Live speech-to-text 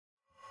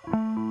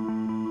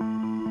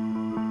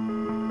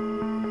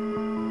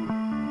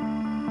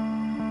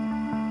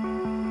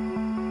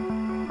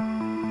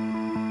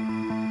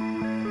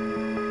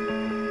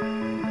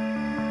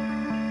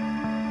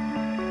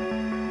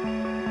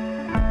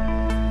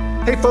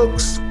Hey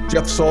folks,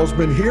 Jeff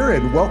Salzman here,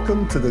 and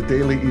welcome to the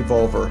Daily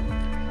Evolver.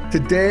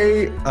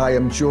 Today, I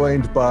am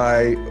joined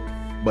by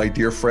my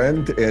dear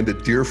friend and a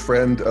dear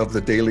friend of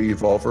the Daily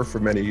Evolver for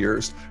many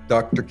years,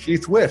 Dr.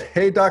 Keith Witt.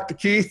 Hey, Dr.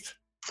 Keith.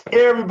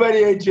 Hey,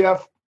 everybody. Hey,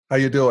 Jeff. How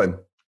you doing?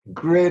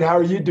 Great. How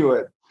are you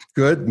doing?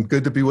 Good, and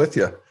good to be with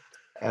you.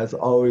 As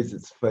always,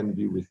 it's fun to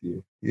be with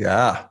you.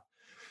 Yeah.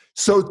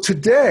 So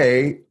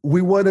today,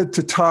 we wanted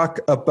to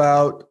talk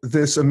about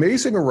this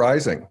amazing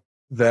arising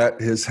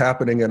that is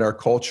happening in our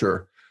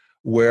culture,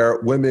 where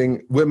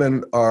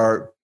women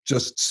are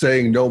just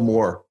saying no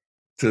more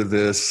to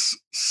this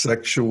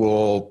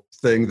sexual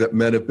thing that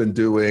men have been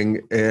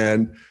doing.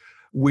 And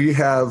we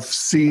have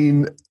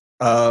seen,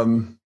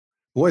 the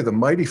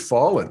mighty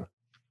fallen.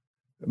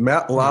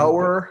 Matt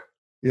Lauer,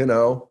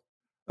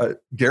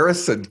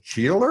 Garrison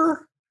Keillor?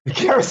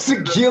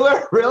 Garrison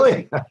Keillor?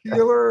 Really?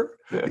 Keillor?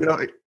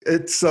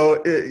 It's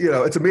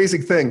an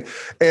amazing thing.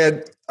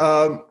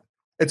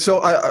 And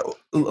so I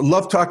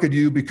love talking to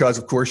you because,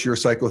 of course, you're a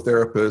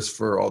psychotherapist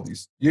for all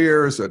these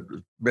years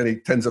and many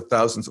tens of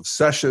thousands of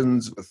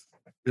sessions with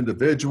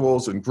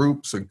individuals and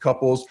groups and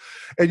couples.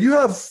 And you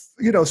have,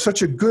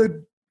 such a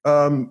good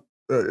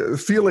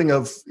feeling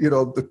of,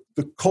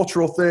 the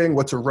cultural thing,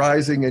 what's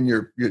arising in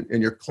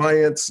your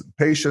clients,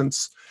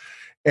 patients.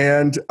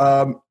 And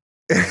I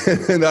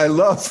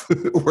love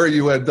where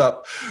you end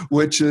up,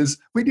 which is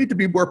we need to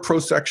be more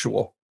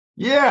pro-sexual.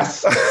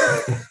 Yes.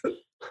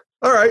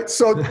 All right,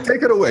 so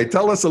take it away.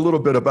 Tell us a little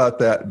bit about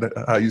that and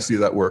how you see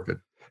that working.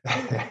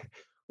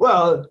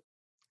 Well,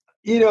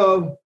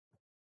 even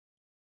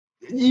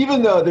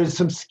though there's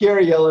some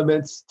scary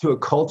elements to a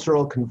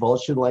cultural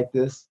convulsion like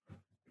this,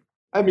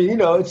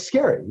 it's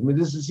scary.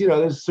 This is,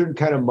 there's a certain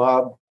kind of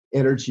mob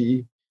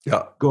energy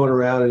going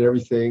around and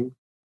everything.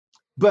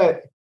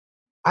 But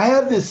I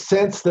have this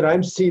sense that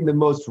I'm seeing the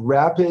most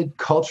rapid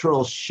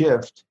cultural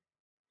shift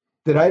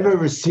that I've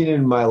ever seen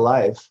in my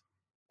life.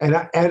 And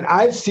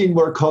I've seen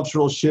more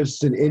cultural shifts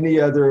than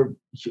any other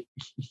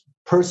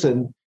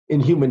person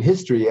in human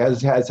history,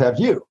 as have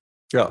you.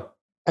 Yeah.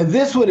 And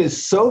this one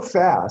is so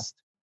fast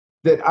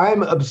that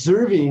I'm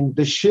observing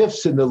the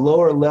shifts in the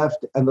lower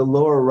left and the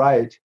lower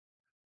right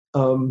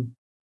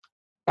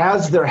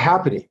as they're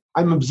happening.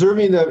 I'm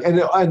observing them,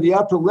 and on the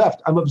upper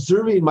left, I'm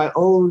observing my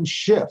own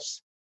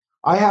shifts.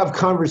 I have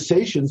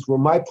conversations where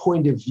my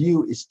point of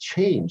view is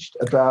changed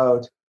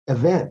about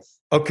events.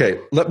 Okay,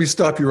 let me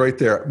stop you right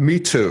there. Me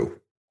too.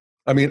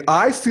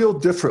 I feel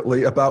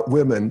differently about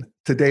women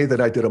today than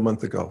I did a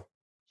month ago.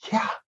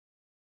 Yeah.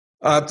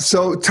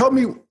 So tell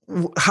me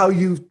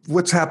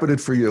what's happening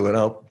for you, and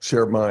I'll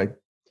share mine.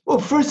 Well,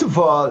 first of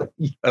all,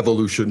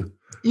 evolution.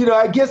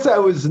 I guess I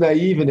was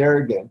naive and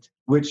arrogant,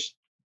 which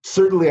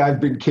certainly I've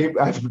been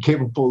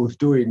capable of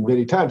doing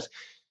many times.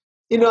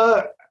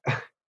 I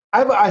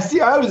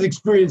was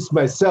experienced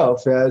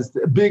myself as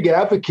a big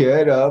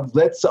advocate of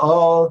let's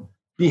all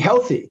be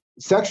healthy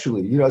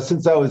sexually,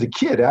 since I was a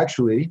kid,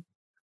 actually.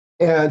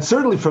 And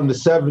certainly from the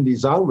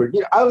 70s onward,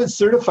 I was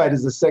certified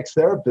as a sex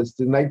therapist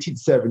in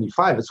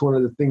 1975. It's one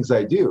of the things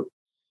I do.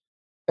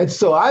 And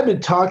so I've been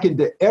talking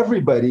to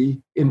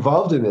everybody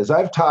involved in this.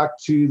 I've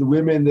talked to the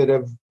women that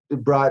have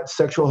brought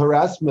sexual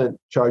harassment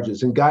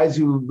charges and guys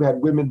who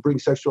had women bring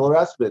sexual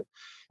harassment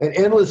and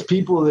endless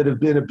people that have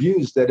been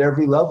abused at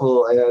every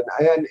level.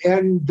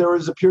 And there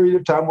was a period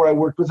of time where I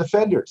worked with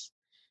offenders.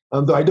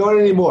 Though I don't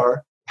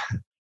anymore.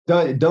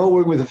 Don't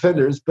work with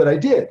offenders, but I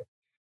did.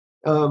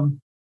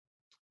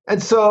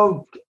 And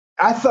so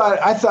I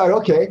thought,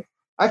 okay,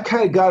 I've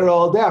kind of got it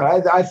all down.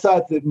 I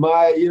thought that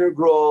my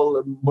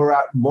integral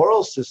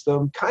moral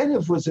system kind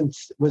of was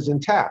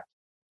intact.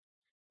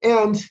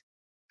 And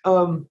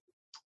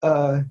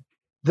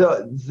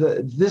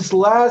this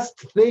last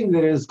thing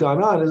that has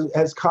gone on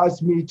has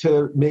caused me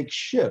to make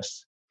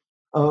shifts.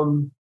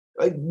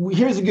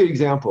 Here's a good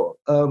example.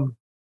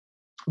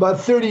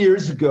 About 30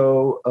 years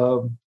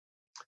ago,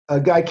 a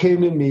guy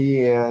came to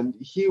me and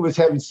he was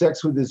having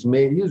sex with his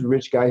maid. He was a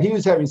rich guy. He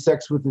was having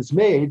sex with his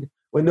maid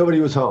when nobody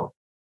was home.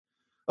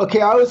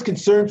 Okay, I was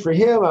concerned for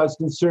him. I was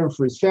concerned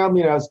for his family,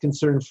 and I was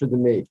concerned for the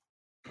maid.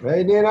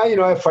 Right? And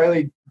I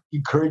finally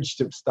encouraged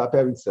him to stop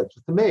having sex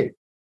with the maid.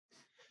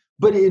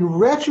 But in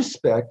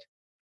retrospect,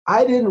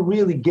 I didn't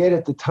really get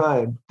at the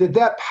time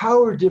that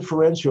power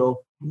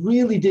differential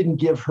really didn't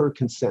give her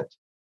consent.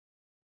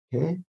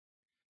 Okay,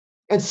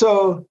 and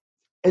so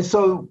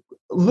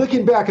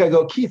looking back, I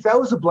go, Keith, that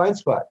was a blind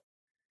spot.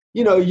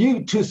 You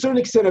to a certain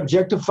extent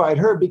objectified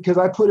her because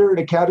I put her in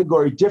a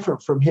category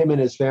different from him and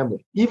his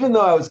family. Even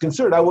though I was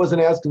concerned, I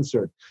wasn't as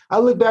concerned. I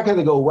look back and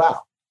I go,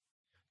 wow.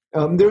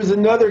 There was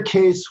another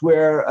case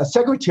where a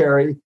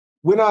secretary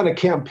went on a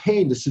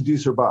campaign to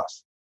seduce her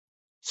boss.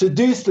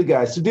 Seduce the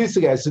guy.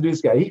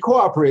 He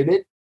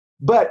cooperated,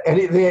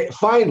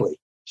 finally,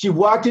 she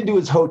walked into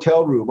his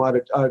hotel room on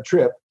a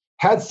trip,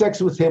 had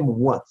sex with him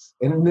once,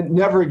 and then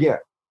never again.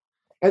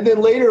 And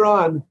then later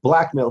on,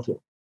 blackmailed him.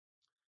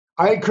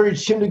 I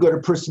encouraged him to go to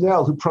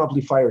personnel, who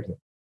promptly fired him.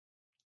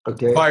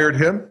 Okay. Fired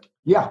him?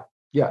 Yeah.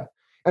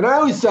 And I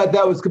always thought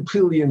that was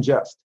completely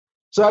unjust.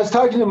 So I was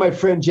talking to my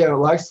friend Janet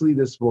Loxley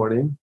this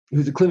morning,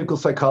 who's a clinical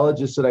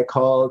psychologist that I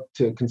call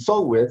to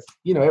consult with.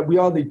 You know, we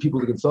all need people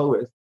to consult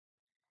with.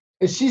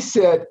 And she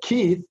said,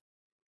 Keith,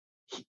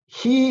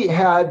 he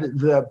had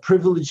the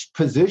privileged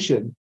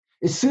position.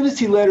 As soon as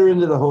he let her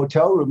into the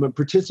hotel room and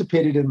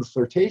participated in the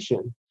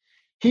flirtation,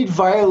 he'd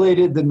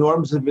violated the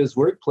norms of his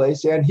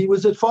workplace and he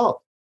was at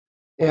fault.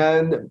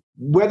 And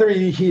whether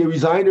he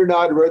resigned or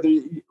not,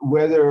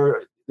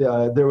 whether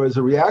there was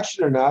a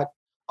reaction or not,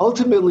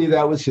 ultimately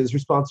that was his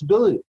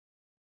responsibility.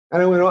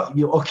 And I went, oh,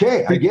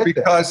 okay, I get that.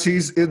 Because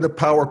he's in the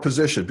power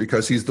position,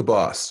 because he's the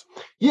boss.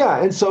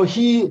 Yeah, and so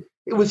it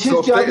was his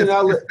job to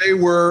not if they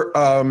were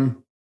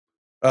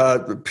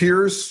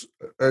peers,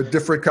 a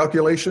different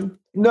calculation?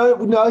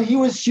 No,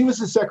 she was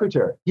the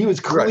secretary. He was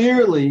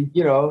clearly,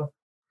 No,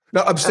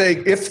 I'm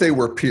saying if they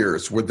were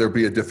peers, would there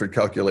be a different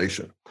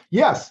calculation?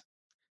 Yes,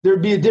 there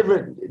would be a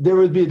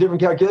different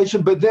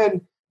calculation. But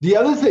then the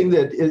other thing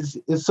that is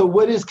so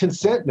what is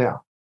consent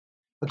now?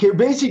 Okay,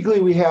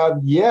 basically we have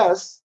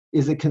yes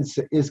is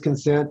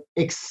consent,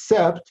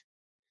 except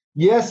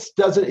yes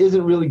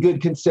isn't really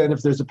good consent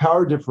if there's a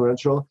power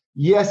differential.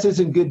 Yes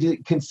isn't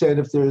good consent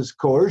if there's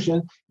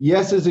coercion.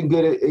 Yes isn't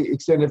good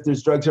consent if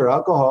there's drugs or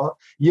alcohol.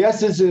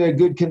 Yes isn't a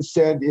good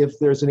consent if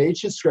there's an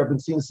age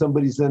discrepancy and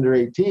somebody's under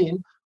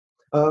 18.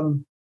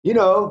 And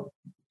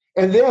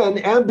then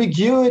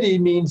ambiguity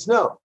means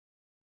no.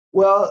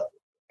 Well,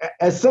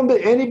 ask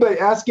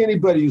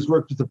anybody who's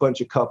worked with a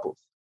bunch of couples,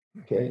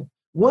 okay?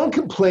 One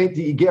complaint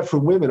that you get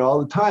from women all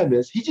the time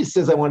is, he just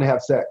says, I want to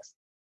have sex.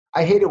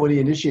 I hate it when he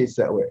initiates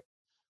that way.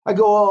 I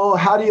go, oh,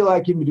 how do you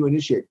like him to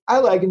initiate? I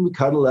like him to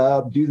cuddle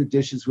up, do the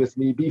dishes with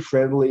me, be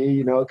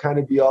friendly, kind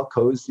of be all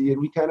cozy. And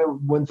we kind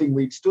of, one thing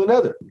leads to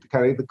another,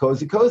 kind of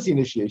the cozy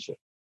initiation.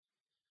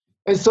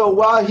 And so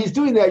while he's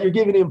doing that, you're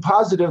giving him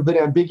positive but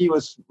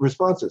ambiguous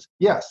responses.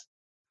 Yes.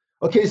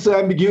 Okay, so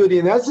ambiguity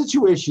in that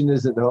situation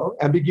isn't no.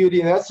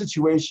 Ambiguity in that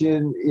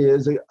situation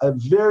is a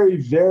very,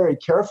 very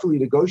carefully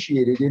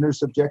negotiated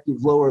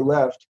intersubjective lower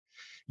left.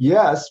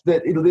 Yes,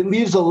 but it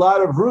leaves a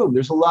lot of room.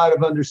 There's a lot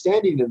of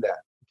understanding in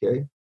that.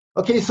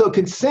 Okay, so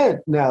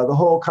consent now, the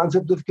whole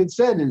concept of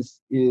consent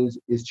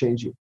is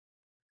changing.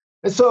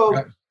 And so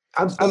right.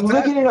 I'm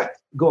looking at,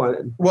 go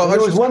on. Well,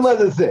 there was one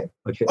other thing.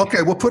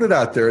 Okay, we'll put it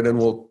out there and then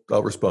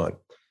I'll respond.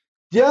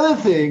 The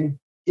other thing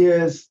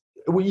is,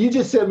 you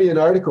just sent me an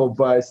article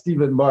by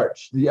Stephen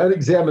March, The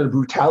Unexamined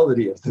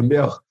Brutality of the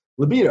Male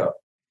Libido.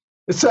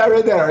 And so I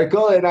read that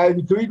article and I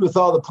agreed with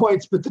all the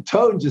points, but the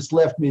tone just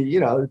left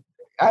me,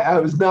 I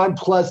was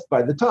nonplussed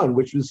by the tone,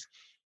 which was,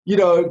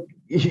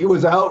 it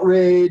was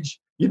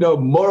outrage,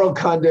 moral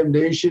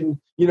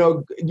condemnation,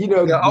 I'll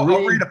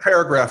read a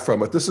paragraph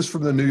from it. This is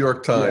from the New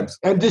York Times.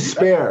 Yeah. And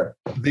despair.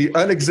 The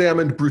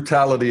Unexamined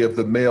Brutality of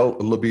the Male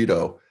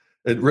Libido,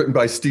 written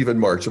by Stephen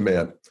March, a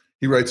man.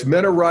 He writes,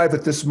 men arrive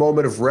at this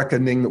moment of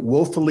reckoning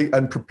woefully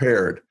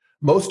unprepared.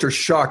 Most are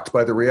shocked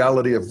by the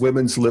reality of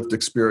women's lived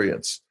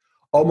experience.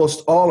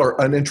 Almost all are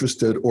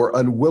uninterested or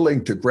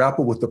unwilling to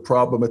grapple with the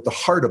problem at the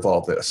heart of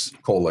all this,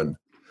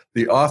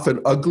 the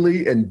often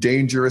ugly and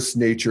dangerous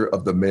nature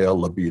of the male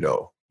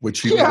libido,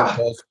 which he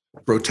calls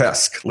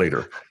grotesque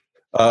later.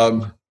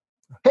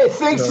 Hey,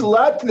 thanks a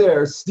lot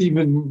there,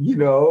 Stephen,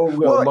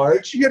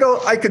 March.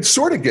 I could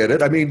sort of get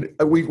it. I mean,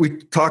 we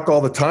talk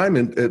all the time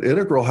at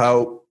Integral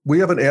how we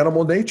have an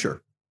animal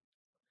nature.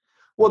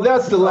 Well,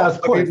 that's the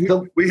last point. I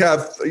mean, we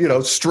have,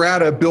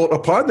 strata built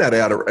upon that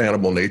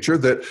animal nature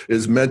that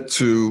is meant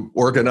to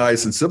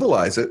organize and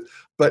civilize it,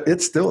 but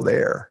it's still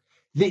there.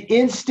 The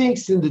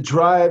instincts and the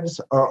drives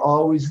are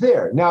always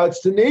there. Now,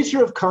 it's the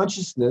nature of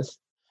consciousness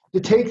to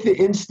take the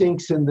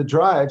instincts and the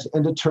drives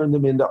and to turn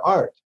them into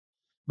art.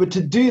 But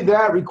to do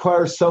that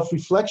requires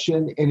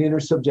self-reflection and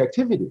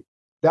intersubjectivity.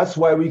 That's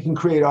why we can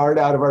create art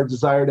out of our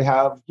desire to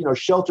have,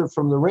 shelter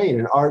from the rain,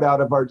 and art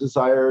out of our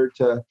desire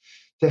to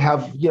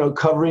have,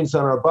 coverings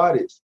on our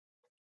bodies.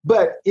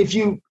 But if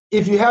you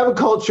have a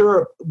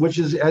culture which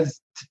has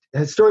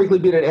historically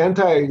been an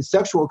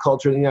anti-sexual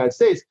culture in the United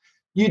States,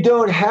 you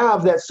don't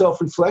have that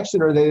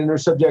self-reflection or that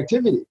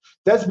intersubjectivity.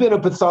 That's been a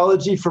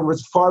pathology from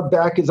as far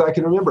back as I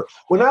can remember.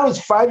 When I was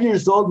 5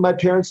 years old, my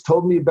parents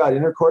told me about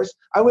intercourse.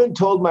 I went and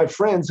told my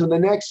friends, and the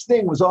next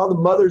thing was all the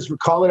mothers were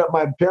calling up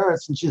my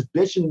parents and just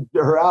bitching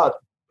her out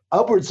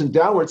upwards and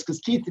downwards because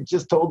Keith had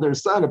just told their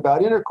son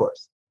about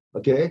intercourse.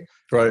 Okay.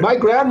 Right. My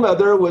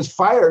grandmother was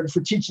fired for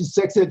teaching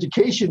sex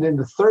education in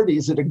the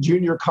 30s at a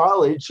junior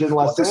college in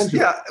Los Angeles.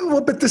 Yeah,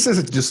 but this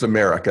isn't just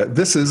America.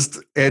 This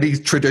is any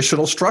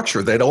traditional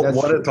structure. They don't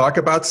want to talk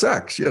about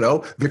sex.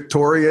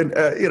 Victorian.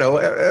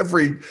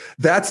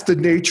 That's the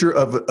nature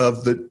of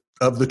the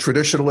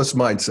traditionalist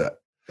mindset.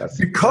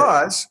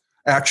 Because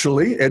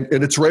actually, and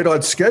it's right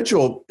on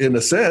schedule in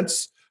a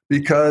sense,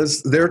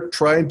 because they're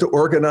trying to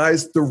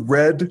organize the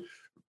red.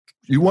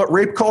 You want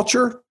rape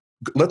culture?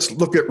 Let's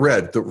look at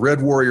the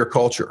red warrior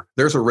culture.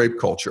 There's a rape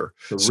culture.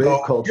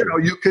 Rape culture.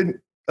 You can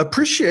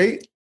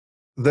appreciate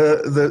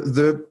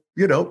the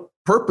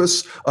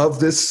purpose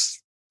of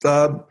this,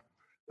 the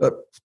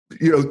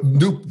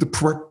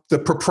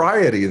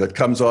propriety that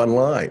comes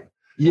online.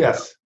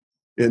 Yes.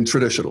 in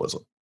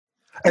traditionalism.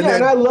 And yeah,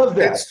 and I love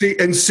that.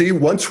 And see,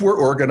 once we're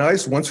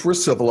organized, once we're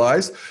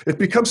civilized, it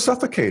becomes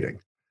suffocating.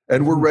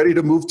 And we're ready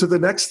to move to the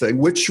next thing,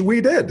 which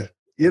we did,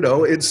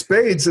 in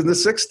spades in the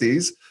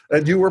 60s.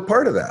 And you were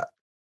part of that.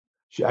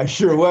 I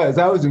sure was.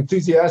 I was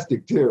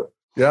enthusiastic too.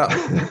 Yeah.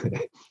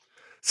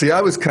 See,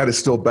 I was kind of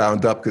still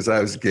bound up because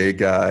I was a gay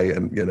guy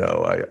and,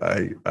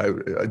 I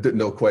didn't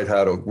know quite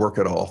how to work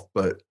it all,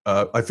 but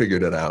I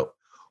figured it out.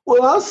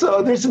 Well,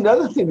 also, there's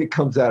another thing that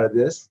comes out of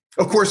this.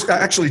 Of course,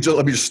 actually, Jill,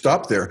 let me just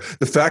stop there.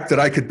 The fact that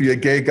I could be a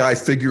gay guy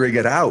figuring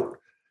it out,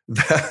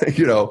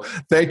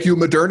 thank you,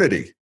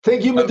 modernity.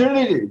 Thank you,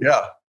 modernity.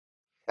 Yeah.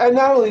 And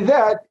not only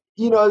that,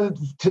 to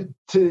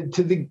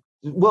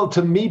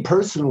me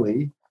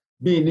personally,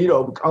 being,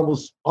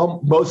 almost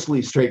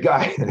mostly straight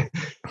guy,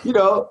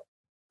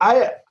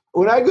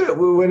 when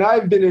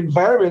I've been in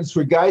environments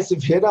where guys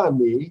have hit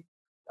on me,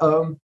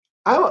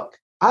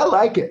 I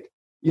like it,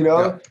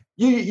 Yeah.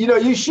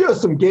 You show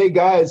some gay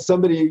guys,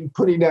 somebody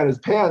putting down his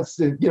pants,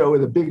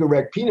 with a big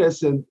erect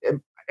penis, and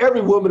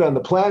every woman on the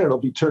planet will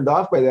be turned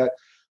off by that.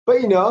 But,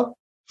 if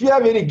you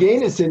have any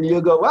gayness in you,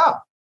 you'll go, wow.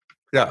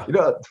 Yeah.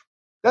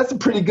 That's a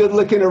pretty good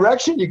looking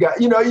erection you got.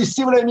 You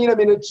see what I mean? I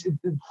mean,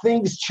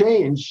 things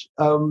change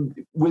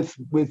with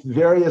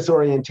various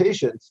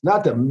orientations,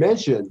 not to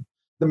mention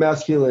the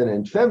masculine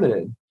and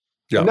feminine.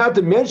 Yeah. And not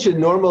to mention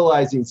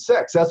normalizing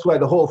sex. That's why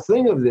the whole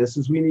thing of this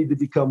is we need to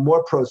become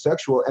more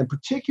pro-sexual and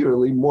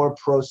particularly more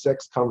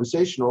pro-sex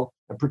conversational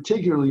and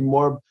particularly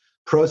more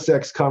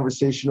pro-sex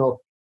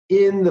conversational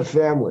in the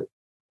family.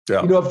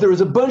 Yeah. If there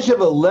was a bunch of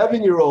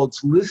 11-year-olds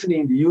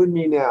listening to you and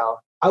me now,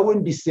 I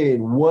wouldn't be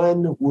saying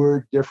one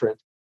word different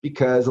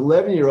because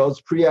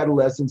 11-year-olds,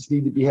 pre-adolescents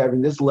need to be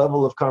having this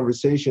level of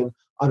conversation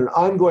on an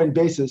ongoing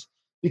basis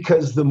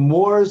because the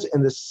mores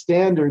and the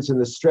standards and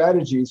the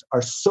strategies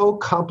are so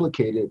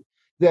complicated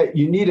that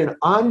you need an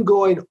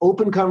ongoing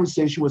open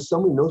conversation with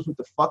someone who knows what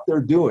the fuck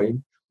they're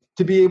doing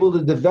to be able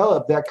to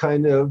develop that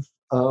kind of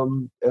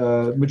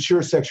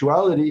mature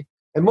sexuality.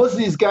 And most of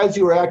these guys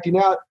who are acting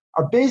out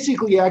are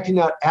basically acting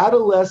out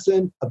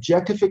adolescent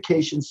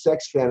objectification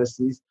sex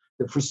fantasies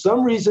that for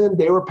some reason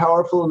they were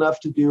powerful enough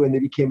to do and they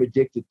became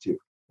addicted to.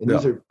 And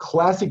these are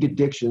classic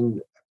addiction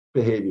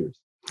behaviors.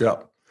 Yeah.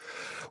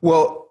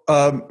 Well,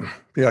 a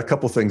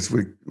couple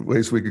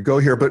ways we could go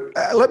here, but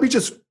let me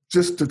just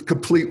to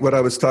complete what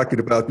I was talking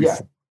about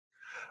before.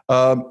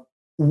 Yeah.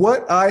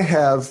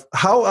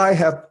 How I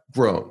have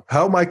grown,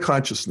 how my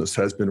consciousness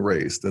has been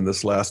raised in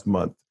this last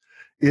month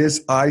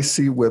is I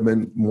see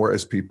women more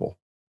as people.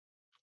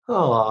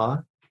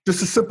 Aww.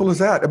 Just as simple as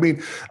that. I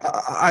mean,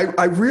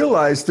 I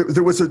realized that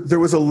there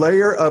was a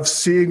layer of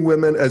seeing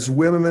women as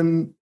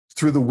women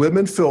through the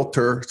women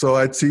filter. So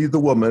I'd see the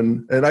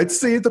woman and I'd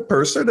see the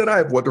person, and I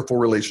have wonderful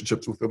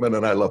relationships with women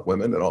and I love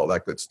women and all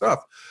that good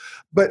stuff.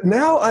 But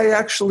now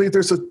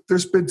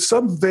there's been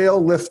some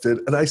veil lifted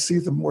and I see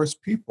them more as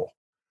people.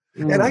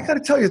 Mm. And I got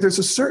to tell you, there's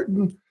a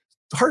certain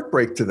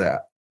heartbreak to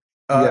that.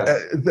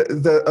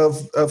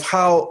 Of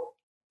how,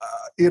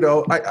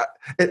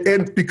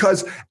 and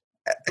because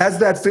as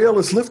that veil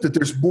is lifted,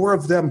 there's more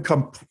of them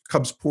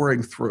comes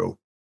pouring through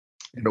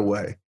in a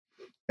way.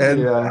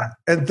 And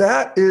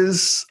that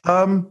is,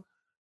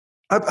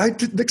 I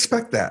didn't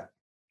expect that,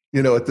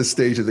 at this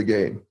stage of the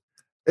game.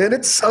 And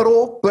it's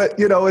subtle, but,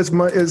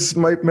 as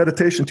my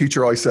meditation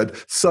teacher always said,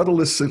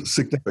 subtle is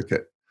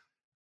significant.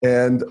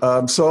 And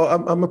so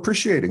I'm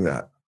appreciating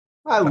that.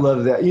 I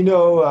love that.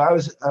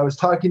 I was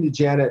talking to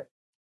Janet,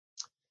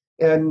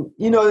 and,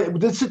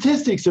 the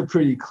statistics are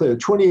pretty clear.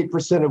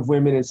 28% of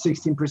women and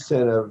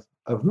 16%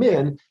 of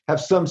men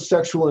have some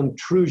sexual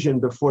intrusion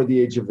before the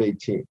age of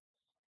 18.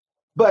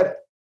 But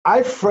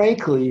I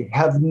frankly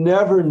have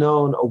never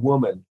known a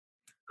woman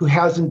who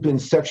hasn't been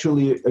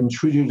sexually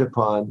intruded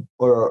upon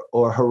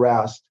or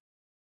harassed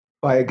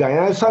by a guy. And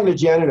I was talking to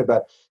Janet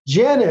about it.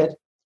 Janet,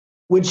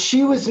 when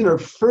she was in her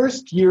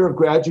first year of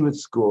graduate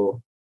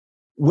school,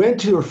 went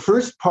to her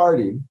first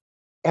party,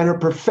 and her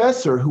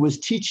professor, who was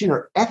teaching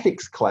her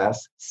ethics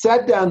class,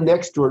 sat down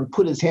next to her and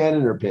put his hand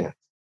in her pants.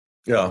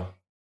 Yeah.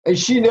 And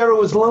she never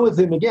was alone with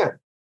him again.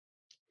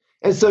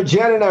 And so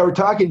Janet and I were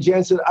talking.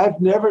 Janet said, I've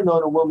never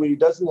known a woman who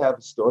doesn't have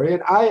a story.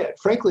 And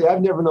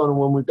I've never known a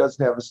woman who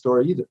doesn't have a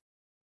story either.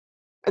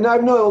 And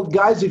I've known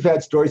guys who've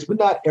had stories, but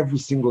not every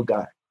single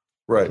guy.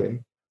 Right. Okay?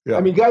 Yeah.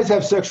 I mean, guys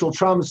have sexual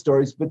trauma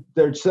stories, but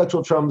their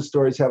sexual trauma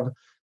stories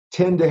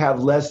tend to have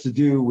less to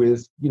do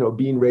with,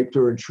 being raped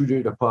or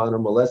intruded upon or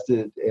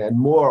molested, and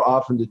more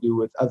often to do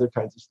with other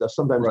kinds of stuff,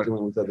 sometimes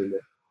dealing with other men.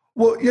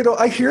 Well,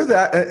 I hear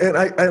that,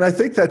 and I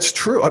think that's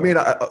true. I mean,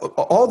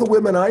 all the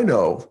women I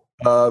know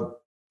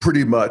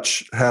pretty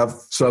much have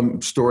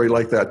some story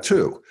like that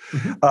too.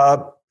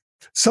 Mm-hmm.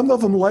 Some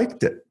of them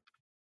liked it.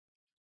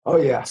 Oh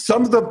yeah.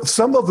 Some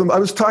of them. I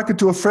was talking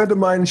to a friend of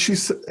mine, and she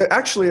said,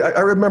 actually,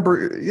 I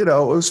remember, it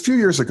was a few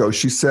years ago.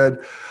 She said,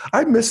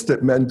 "I miss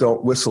that men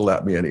don't whistle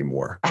at me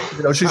anymore."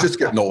 She's just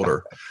getting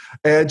older,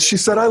 and she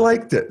said, "I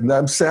liked it, and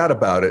I'm sad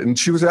about it." And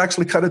she was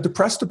actually kind of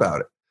depressed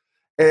about it.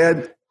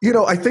 And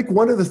I think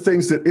one of the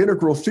things that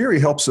integral theory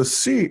helps us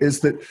see is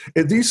that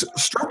in these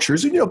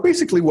structures, and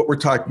basically what we're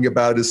talking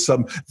about is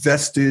some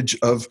vestige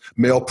of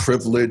male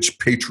privilege,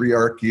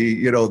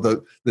 patriarchy,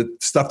 the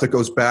stuff that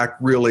goes back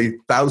really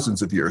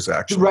thousands of years,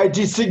 actually. Right,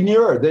 de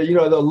seigneur,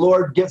 the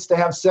Lord gets to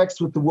have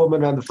sex with the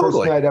woman on the first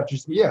night after,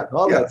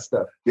 that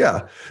stuff.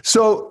 Yeah.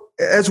 So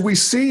as we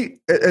see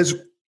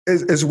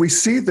we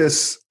see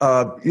this,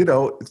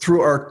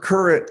 through our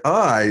current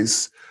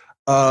eyes,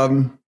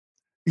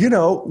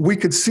 we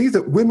could see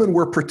that women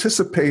were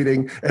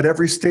participating at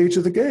every stage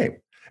of the game.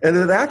 And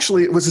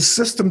it was a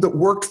system that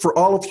worked for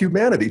all of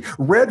humanity.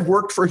 Red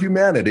worked for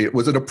humanity. It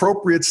was an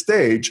appropriate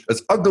stage,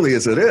 as ugly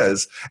as it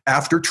is,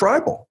 after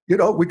tribal.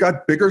 We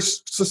got bigger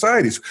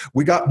societies.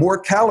 We got more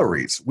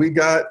calories. We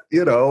got,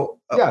 all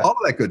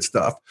that good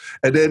stuff.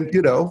 And then,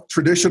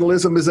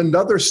 traditionalism is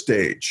another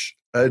stage,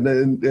 and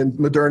then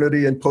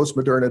modernity and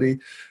post-modernity.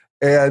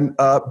 And,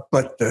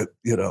 but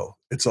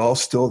it's all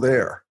still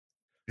there.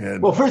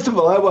 Well, first of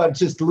all, I want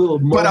just a little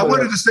more. But I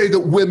wanted to say that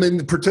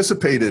women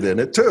participated in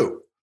it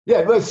too.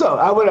 Yeah, but so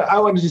I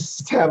want to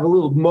just have a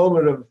little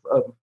moment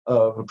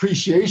of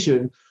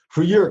appreciation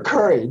for your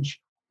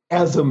courage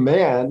as a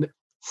man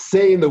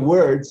saying the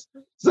words.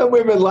 Some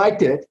women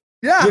liked it.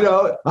 Yeah,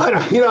 on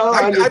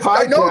your podcast.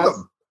 I know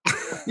them.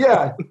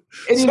 Yeah,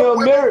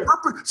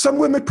 and some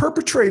women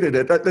perpetrated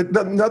it.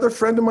 Another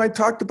friend of mine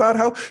talked about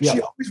how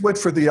she always went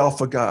for the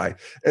alpha guy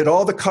at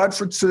all the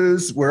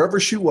conferences, wherever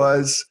she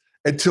was.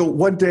 Until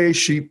one day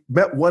she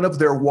met one of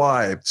their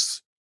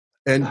wives,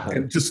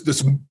 and just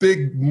this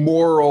big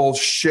moral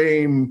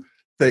shame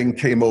thing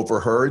came over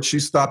her, and she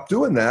stopped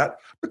doing that.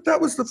 But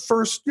that was the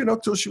first,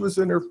 till she was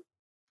in her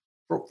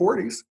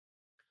 40s.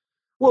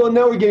 Well,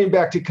 now we're getting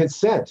back to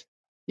consent.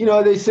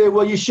 They say,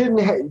 well, you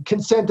shouldn't.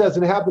 Consent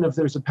doesn't happen if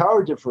there's a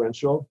power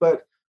differential,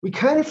 but we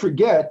kind of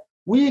forget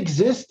we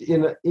exist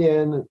in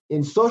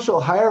social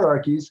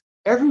hierarchies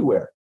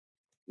everywhere.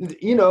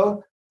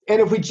 And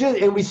if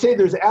we say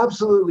there's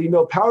absolutely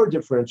no power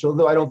differential,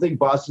 though I don't think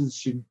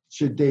bosses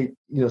should date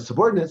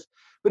subordinates,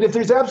 but if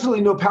there's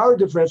absolutely no power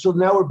differential,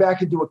 now we're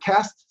back into a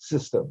caste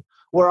system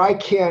where I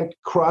can't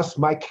cross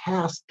my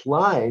caste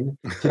line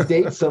to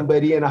date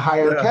somebody in a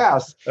higher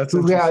caste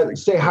who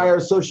has, say, higher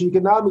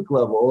socioeconomic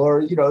level,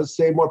 or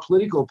say more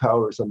political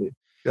power or something.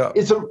 Yeah.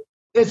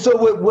 And so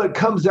what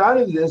comes out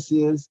of this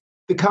is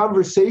the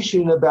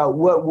conversation about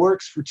what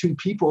works for two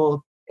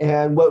people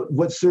and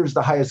what serves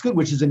the highest good,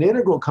 which is an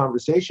integral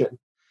conversation.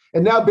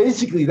 And now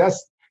basically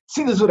this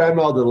is what I'm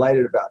all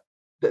delighted about.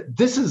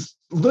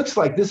 Looks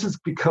like this is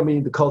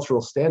becoming the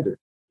cultural standard,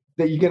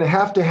 that you're going to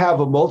have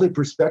a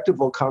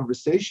multi-perspectival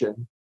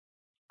conversation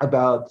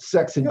about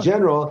sex in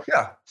general,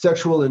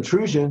 sexual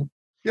intrusion.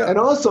 Yeah. And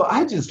also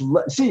I just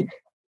see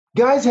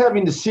guys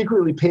having to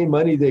secretly pay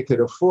money they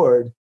could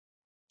afford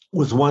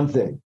was one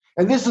thing.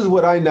 And this is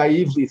what I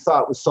naively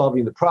thought was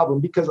solving the problem,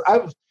 because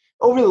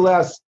over the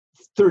last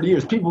 30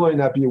 years, people might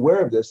not be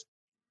aware of this.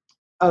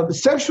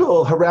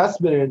 Sexual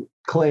harassment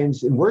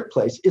claims in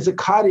workplace is a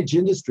cottage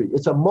industry.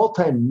 It's a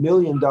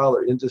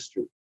multi-million-dollar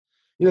industry.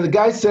 The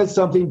guy says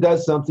something,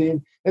 does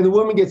something, and the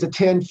woman gets a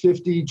 10,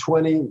 50,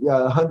 20,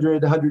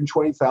 100,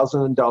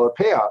 $120,000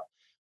 payout.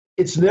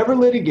 It's never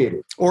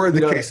litigated. Or in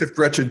the case of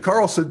Gretchen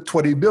Carlson,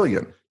 $20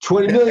 million.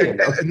 $20 million.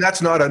 And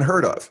that's not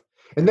unheard of.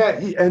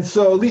 And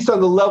so at least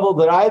on the level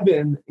that I've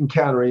been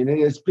encountering,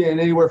 it's been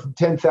anywhere from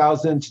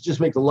 10,000 to just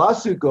make the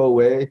lawsuit go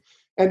away.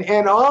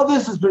 And all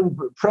this has been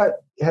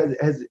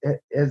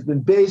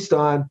based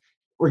on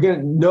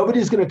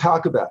nobody's going to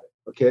talk about it.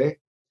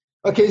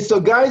 Okay. So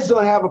guys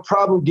don't have a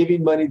problem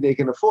giving money they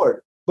can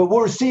afford. But what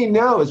we're seeing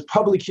now is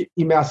public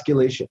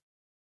emasculation.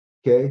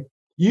 Okay.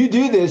 You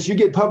do this, you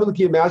get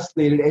publicly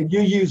emasculated, and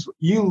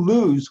you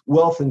lose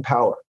wealth and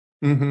power.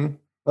 Mm-hmm.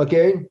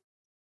 Okay.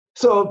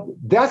 So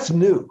that's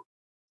new.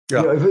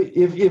 Yeah. And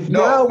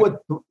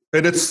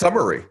it's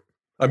summary.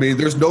 I mean,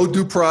 there's no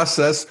due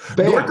process,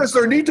 nor does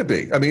there need to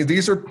be. I mean,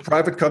 these are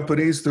private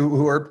companies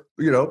who are,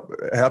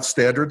 have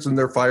standards, and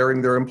they're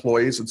firing their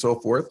employees and so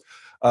forth.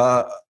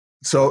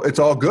 So it's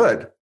all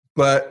good.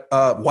 But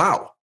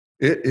wow,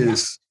 it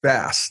is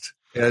fast,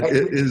 and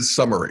it is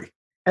summary.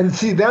 And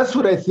see, that's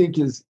what I think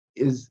is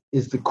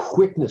the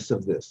quickness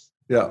of this.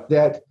 Yeah.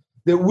 That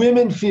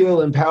women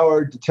feel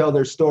empowered to tell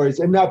their stories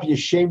and not be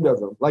ashamed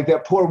of them. Like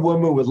that poor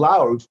woman with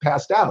Lauer who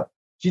passed out.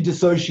 She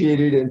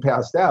dissociated and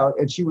passed out,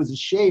 and she was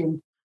ashamed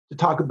to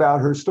talk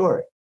about her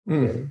story.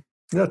 Okay.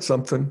 That's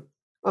something.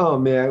 Oh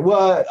man.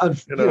 Well,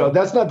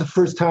 that's not the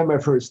first time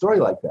I've heard a story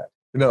like that.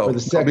 No,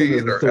 me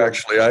either.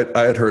 Actually,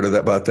 I had heard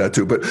about that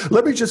too. But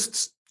let me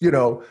just,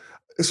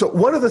 so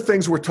one of the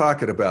things we're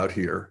talking about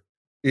here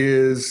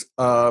is,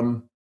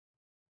 let's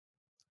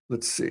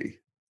see,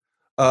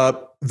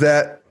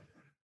 that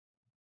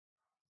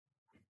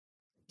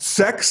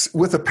sex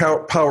with a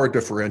power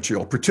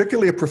differential,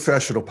 particularly a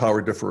professional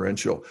power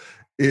differential,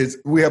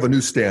 we have a new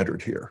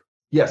standard here.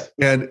 Yes.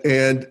 And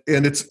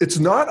it's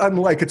not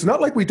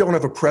like we don't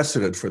have a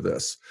precedent for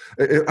this.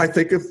 I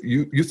think of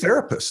you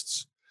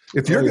therapists.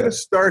 If you're going to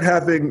start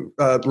having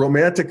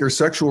romantic or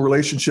sexual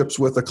relationships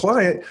with a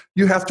client,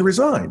 you have to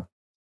resign.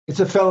 It's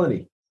a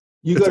felony.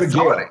 You It's go a to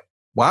jail. felony.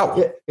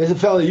 Wow. It's a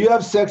felony. You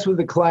have sex with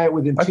a client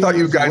within 2 I thought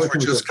you years of guys were working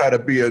with just them. kind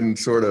of being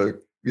sort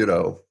of,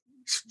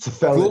 It's a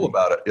felony. cool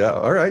about it. Yeah.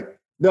 All right.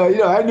 No,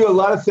 I knew a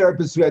lot of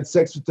therapists who had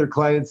sex with their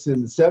clients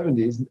in the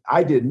 70s.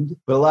 I didn't,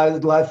 but a lot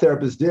of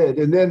therapists did.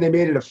 And then they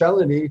made it a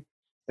felony.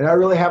 And I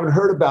really haven't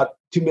heard about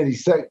too many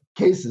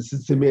cases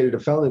since they made it a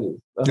felony.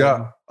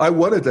 Yeah. I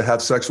wanted to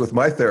have sex with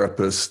my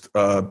therapist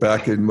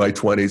back in my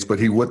 20s, but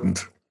he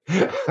wouldn't.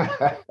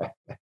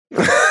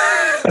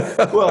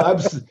 Well, I'm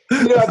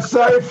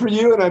sorry for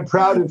you, and I'm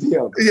proud of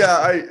him.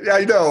 Yeah,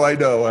 I know.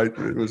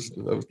 It was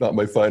not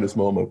my finest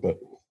moment, but.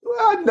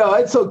 Well, no,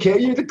 it's okay.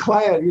 You're the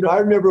client. I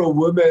remember a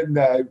woman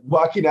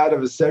walking out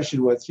of a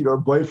session once. Her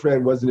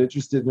boyfriend wasn't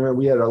interested in her.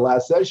 We had our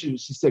last session.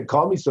 She said,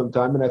 "Call me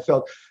sometime." And I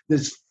felt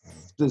this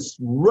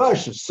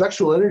rush of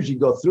sexual energy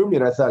go through me,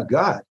 and I thought,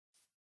 God,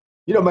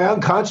 my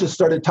unconscious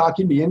started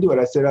talking me into it.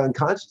 I said,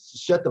 "Unconscious,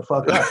 shut the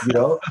fuck up,"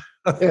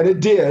 and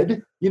it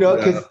did.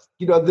 Because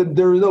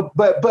there was no.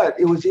 But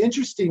it was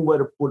interesting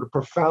what a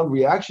profound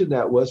reaction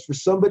that was for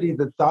somebody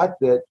that thought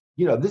that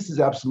this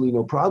is absolutely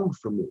no problem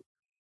for me.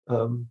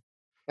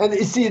 And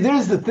you see,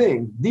 there's the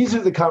thing. These are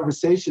the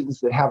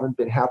conversations that haven't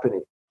been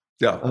happening.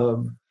 Yeah.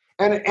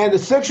 And the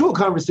sexual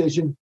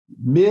conversation,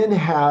 men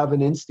have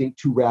an instinct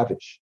to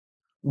ravish.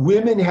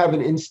 Women have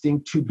an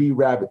instinct to be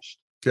ravished.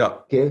 Yeah.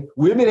 Okay.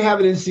 Women have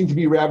an instinct to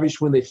be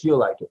ravished when they feel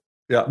like it.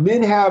 Yeah.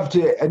 Men have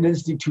an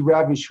instinct to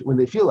ravish when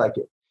they feel like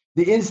it.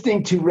 The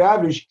instinct to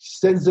ravish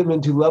sends them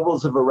into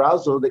levels of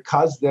arousal that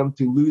cause them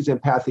to lose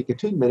empathic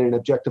attunement and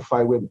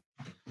objectify women.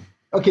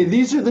 Okay,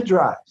 these are the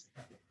drives.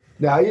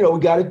 Now, we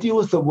got to deal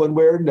with them one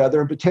way or another,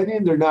 and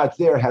pretending they're not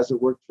there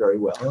hasn't worked very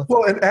well.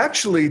 Well, and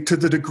actually, to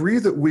the degree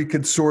that we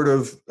can sort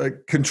of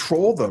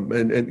control them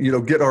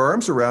and get our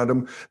arms around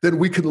them, then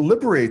we can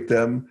liberate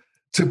them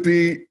to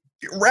be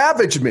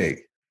ravage me.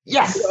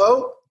 Yes.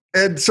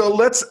 And so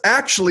let's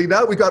actually,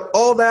 now that we got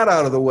all that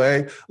out of the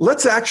way,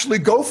 let's actually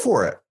go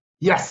for it.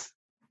 Yes.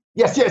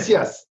 It's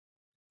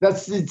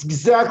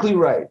exactly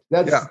right.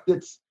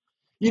 It's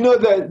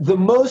the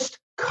most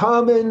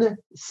common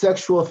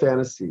sexual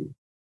fantasy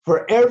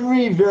for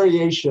every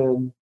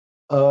variation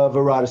of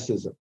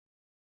eroticism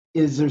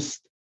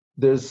is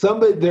there's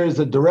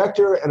a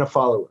director and a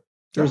follower.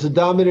 There's a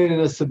dominant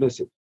and a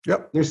submissive.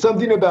 Yep. There's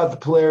something about the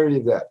polarity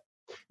of that.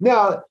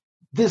 Now,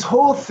 this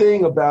whole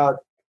thing about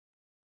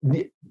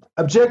the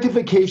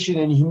objectification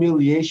and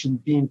humiliation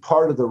being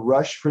part of the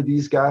rush for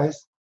these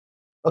guys.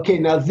 Okay,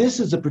 now this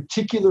is a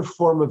particular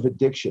form of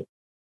addiction.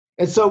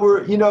 And so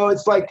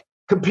it's like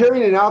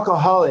comparing an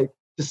alcoholic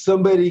to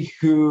somebody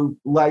who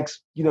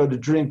likes, to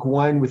drink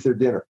wine with their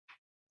dinner.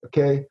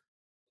 Okay.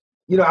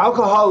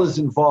 Alcohol is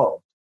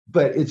involved,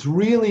 but it's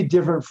really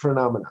different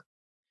phenomenon.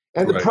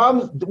 And the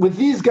problem with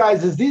these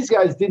guys is these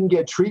guys didn't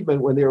get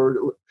treatment when there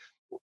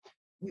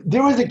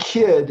was a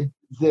kid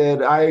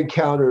that I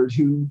encountered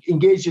who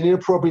engaged in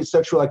inappropriate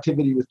sexual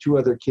activity with two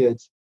other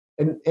kids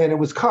and it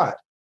was caught,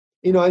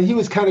 and he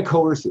was kind of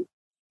coercive.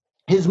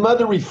 His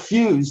mother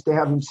refused to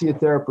have him see a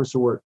therapist or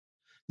work.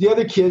 The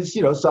other kids,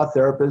 saw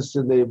therapists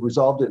and they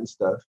resolved it and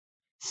stuff.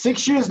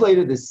 6 years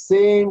later, the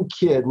same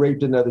kid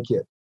raped another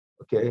kid.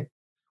 Okay.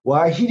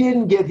 Why? He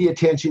didn't get the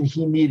attention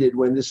he needed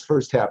when this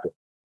first happened.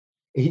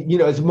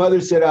 His mother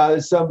said,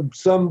 there's some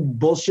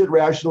bullshit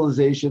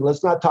rationalization.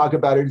 Let's not talk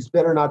about it. It's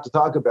better not to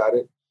talk about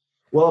it.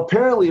 Well,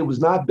 apparently it was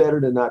not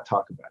better to not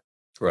talk about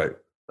it. Right.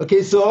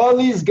 Okay. So all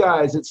these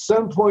guys at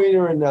some point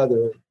or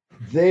another,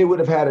 they would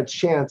have had a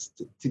chance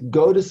to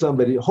go to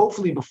somebody,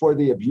 hopefully before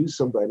they abuse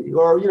somebody.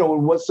 Or,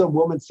 when some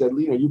woman said,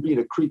 you're being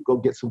a creep, go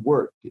get some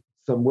work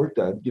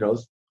done,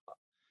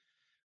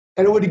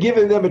 And it would have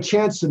given them a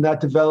chance to not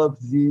develop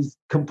these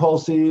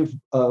compulsive,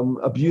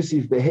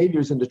 abusive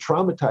behaviors and to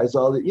traumatize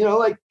all the,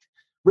 like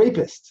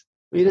rapists.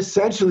 I mean,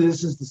 essentially,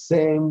 this is the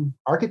same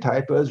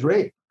archetype as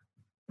rape.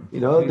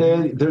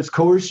 There's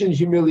coercion,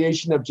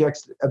 humiliation,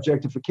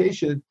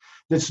 objectification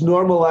that's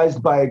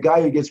normalized by a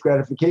guy who gets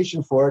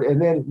gratification for it.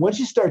 And then once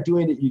you start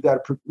doing it, you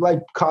got to, like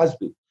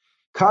Cosby.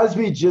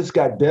 Cosby just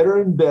got better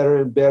and better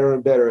and better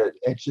and better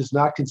at just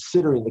not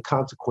considering the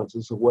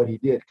consequences of what he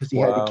did because he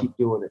had to keep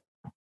doing it.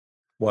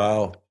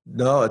 Wow.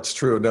 No, it's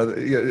true. No,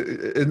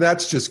 and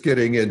that's just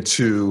getting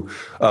into,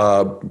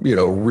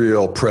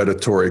 real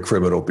predatory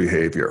criminal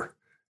behavior,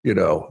 and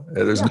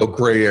there's no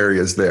gray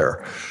areas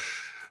there.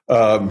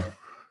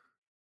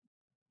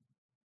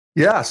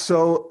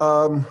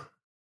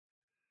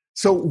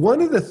 So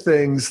one of the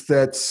things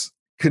that's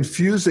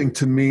confusing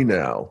to me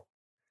now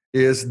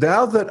is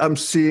now that I'm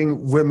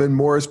seeing women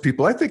more as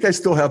people, I think I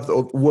still have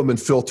the woman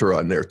filter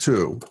on there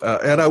too.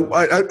 And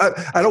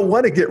I don't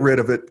want to get rid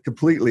of it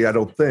completely, I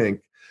don't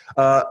think.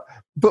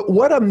 But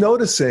what I'm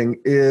noticing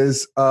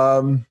is,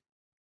 complimenting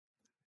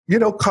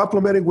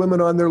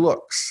women on their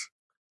looks,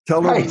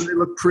 tell them they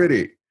look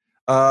pretty.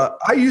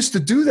 I used to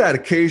do that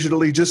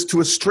occasionally just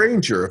to a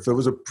stranger. If it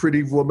was a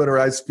pretty woman or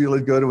I was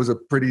feeling good, it was a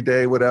pretty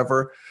day,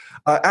 whatever.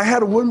 I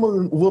had a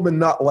woman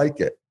not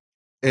like it.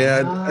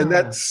 And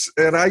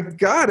I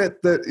got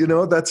it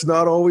that, that's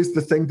not always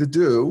the thing to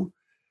do.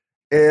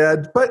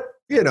 But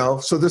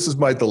So this is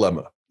my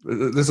dilemma.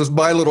 This is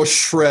my little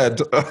shred,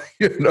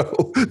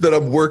 that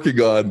I'm working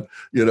on,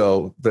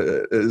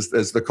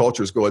 as the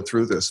culture is going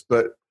through this.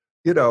 But,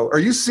 are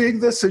you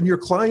seeing this in your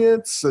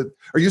clients?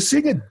 Are you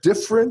seeing a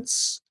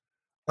difference?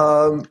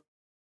 Well,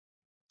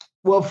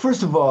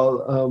 first of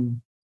all,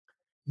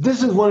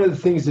 this is one of the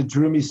things that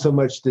drew me so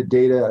much to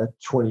data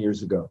 20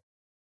 years ago.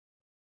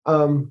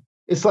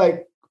 It's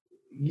like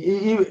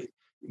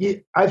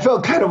I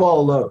felt kind of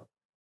all alone,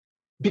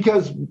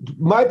 because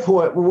my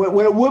point,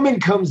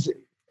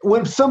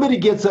 when somebody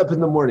gets up in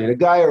the morning, a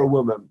guy or a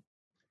woman,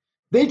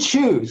 they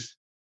choose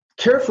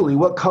carefully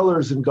what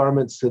colors and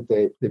garments that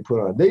they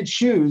put on. They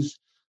choose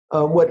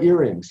what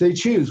earrings. They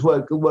choose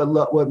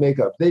what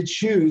makeup. They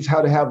choose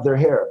how to have their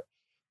hair.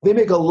 They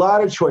make a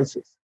lot of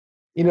choices,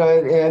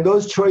 and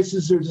those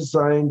choices are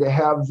designed to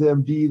have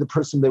them be the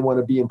person they want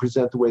to be and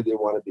present the way they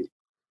want to be.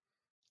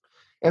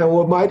 And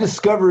what my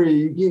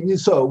discovery,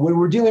 so when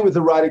we're dealing with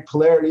erotic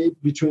polarity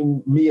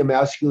between me, a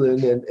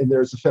masculine, and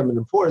there's a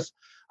feminine force,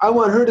 I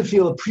want her to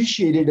feel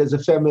appreciated as a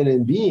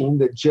feminine being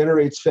that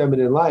generates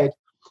feminine light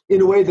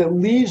in a way that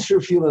leaves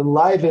her feel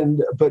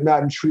enlivened but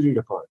not intruded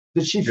upon,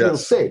 that she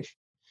feels safe.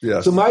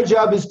 Yes. So my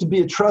job is to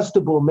be a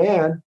trustable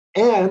man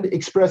and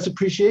express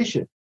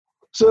appreciation.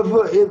 So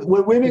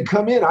when women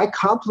come in, I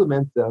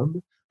compliment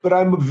them, but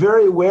I'm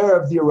very aware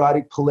of the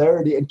erotic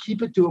polarity and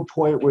keep it to a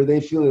point where they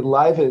feel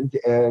enlivened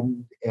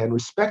and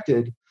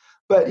respected,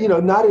 but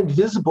not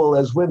invisible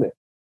as women.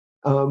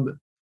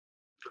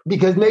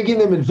 Because making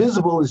them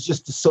invisible is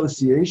just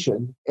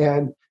dissociation,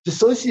 and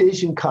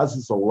dissociation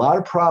causes a lot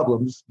of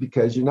problems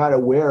because you're not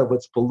aware of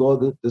what's below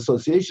the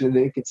dissociation, and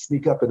it can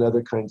sneak up in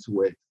other kinds of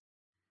ways.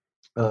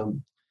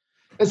 And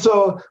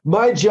so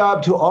my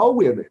job to all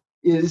women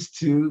is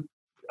to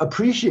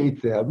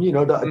appreciate them,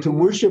 to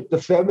worship the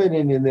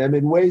feminine in them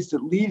in ways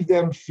that leave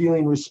them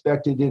feeling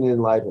respected and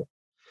enlivened.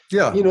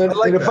 Yeah, I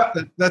like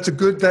that. That's a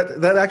good,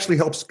 that actually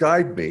helps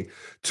guide me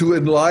to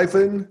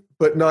enliven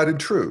but not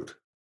intrude.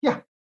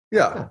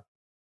 Yeah.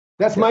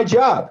 That's my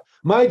job.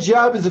 My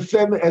job as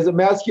a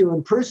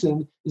masculine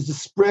person is to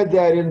spread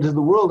that into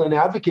the world and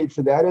advocate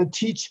for that and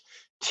teach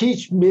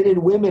men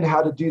and women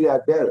how to do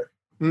that better.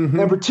 Mm-hmm.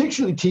 And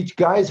particularly teach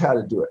guys how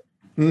to do it.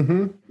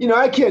 Mm-hmm.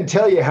 I can't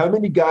tell you how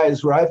many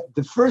guys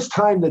the first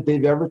time that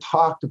they've ever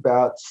talked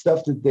about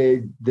stuff that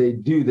they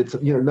do that's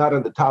not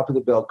on the top of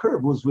the bell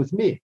curve was with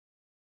me.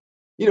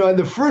 And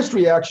the first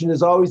reaction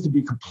is always to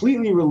be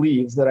completely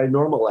relieved that I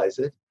normalize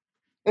it.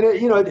 And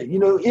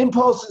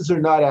impulses are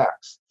not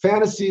acts.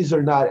 Fantasies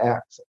are not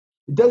acts.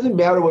 It doesn't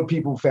matter what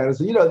people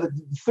fantasize.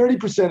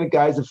 30% of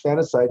guys have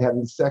fantasized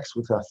having sex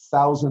with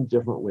 1,000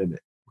 different women.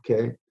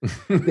 Okay,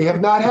 they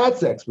have not had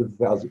sex with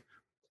 1,000.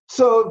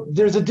 So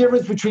there's a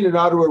difference between an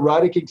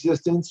autoerotic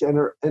existence and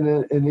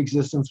an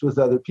existence with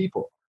other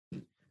people.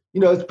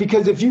 It's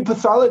because if you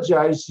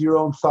pathologize your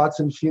own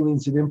thoughts and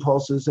feelings and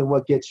impulses and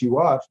what gets you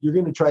off, you're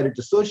going to try to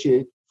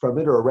dissociate from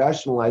it or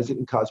rationalize it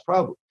and cause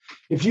problems.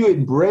 If you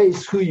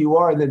embrace who you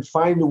are and then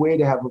find a way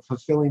to have a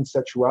fulfilling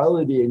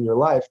sexuality in your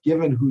life,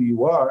 given who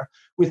you are,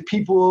 with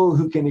people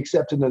who can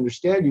accept and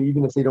understand you,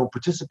 even if they don't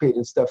participate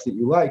in stuff that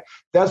you like,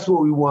 that's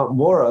what we want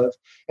more of.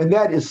 And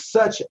that is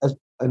such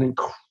an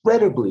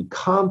incredibly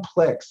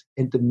complex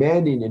and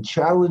demanding and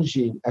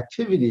challenging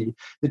activity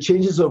that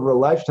changes over a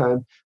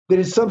lifetime, that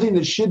is something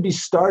that should be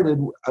started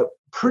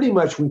pretty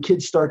much when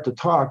kids start to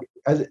talk.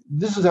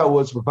 This is how it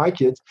was with my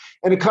kids,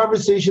 and a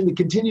conversation that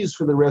continues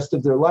for the rest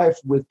of their life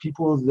with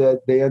people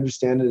that they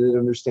understand and that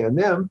understand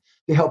them,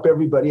 to help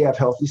everybody have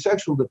healthy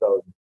sexual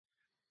development.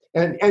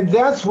 And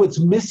that's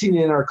what's missing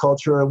in our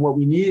culture and what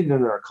we need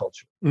in our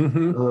culture.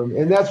 Mm-hmm.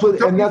 And that's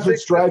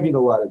what's driving a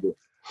lot of this.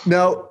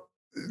 Now,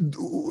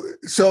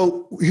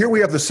 so here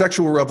we have the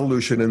sexual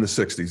revolution in the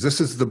 60s.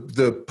 This is the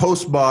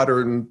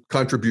postmodern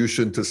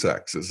contribution to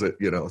sex. Is it,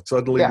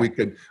 suddenly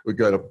we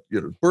got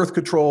birth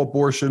control,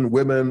 abortion,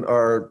 women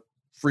are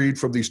freed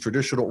from these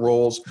traditional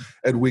roles,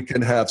 and we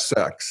can have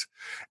sex.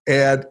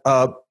 And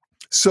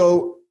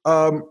so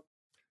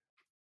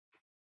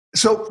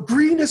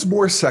green is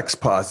more sex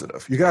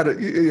positive.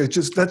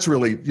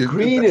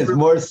 Green is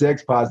more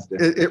sex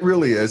positive. It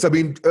really is. I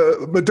mean,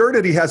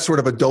 modernity has sort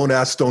of a don't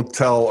ask, don't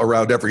tell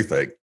around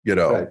everything,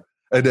 right.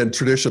 And then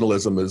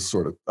traditionalism is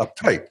sort of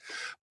uptight.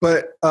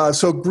 But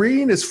so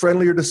green is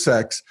friendlier to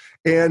sex.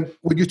 And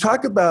when you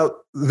talk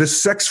about the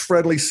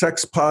sex-friendly,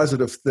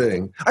 sex-positive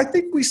thing, I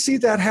think we see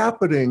that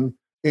happening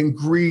in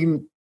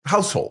green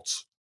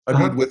households.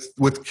 I mean,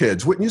 with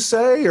kids, wouldn't you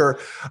say? Or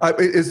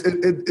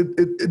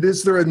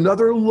is there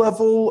another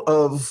level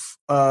of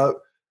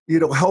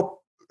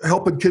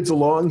helping kids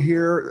along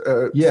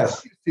here? Yes.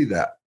 How do you see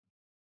that?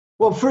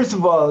 Well, first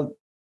of all,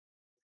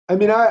 I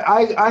mean,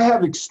 I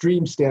have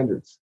extreme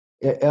standards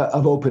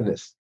of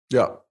openness.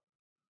 Yeah.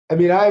 I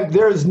mean,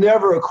 there's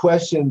never a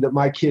question that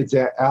my kids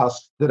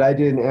asked that I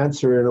didn't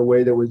answer in a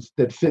way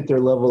that fit their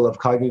level of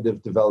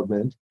cognitive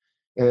development,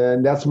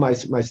 and that's my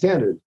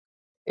standard.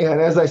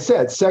 And as I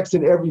said, sex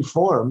in every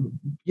form,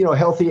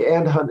 healthy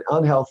and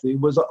unhealthy,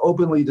 was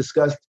openly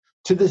discussed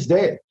to this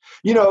day.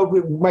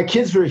 My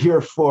kids were here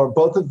for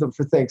both of them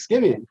for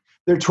Thanksgiving,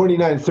 they're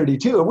 29 and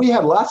 32. And we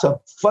had lots of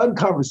fun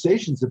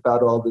conversations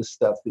about all this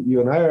stuff that you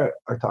and I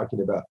are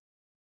talking about.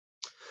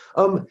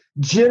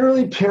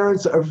 Generally,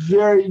 parents are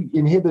very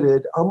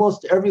inhibited,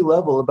 almost every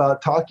level,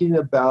 about talking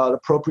about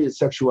appropriate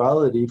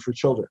sexuality for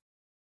children.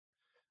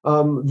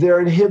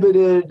 They're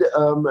inhibited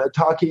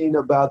talking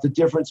about the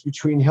difference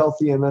between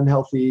healthy and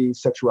unhealthy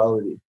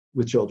sexuality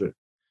with children.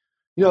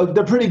 You know,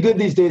 they're pretty good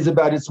these days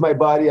about it's my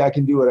body, I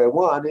can do what I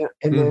want.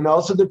 And then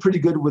also they're pretty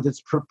good with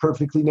it's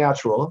perfectly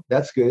natural.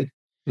 That's good.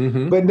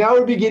 Mm-hmm. But now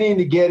we're beginning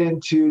to get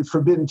into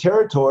forbidden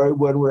territory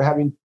when we're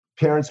having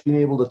parents being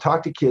able to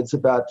talk to kids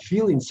about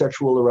feeling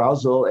sexual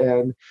arousal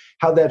and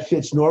how that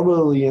fits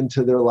normally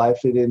into their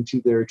life and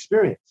into their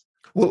experience.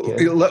 Well,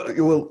 okay.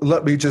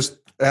 Let me just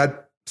add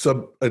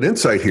an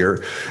insight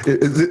here.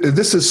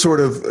 This is sort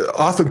of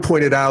often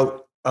pointed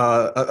out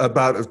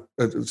about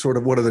sort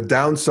of one of the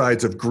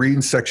downsides of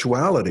green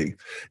sexuality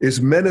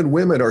is men and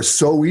women are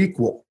so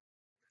equal.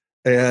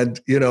 And,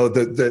 you know,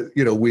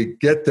 we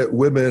get that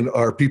women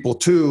are people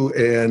too.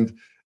 And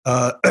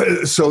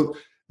so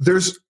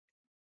there's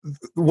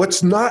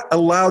what's not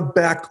allowed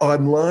back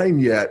online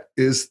yet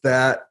is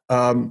that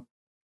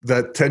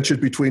that tension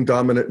between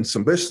dominant and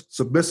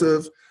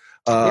submissive.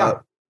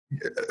 Part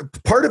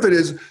of it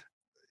is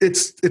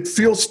it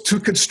feels too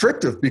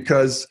constrictive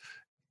because,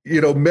 you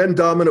know, men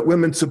dominant,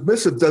 women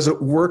submissive doesn't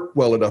work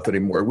well enough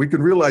anymore. We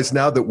can realize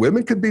now that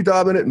women can be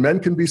dominant, men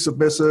can be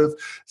submissive.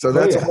 So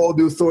that's a whole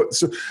new thought.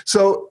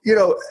 So you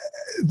know,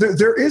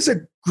 there is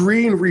a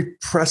green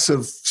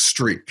repressive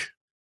streak.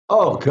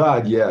 Oh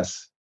God,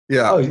 yes.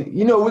 Yeah. Oh,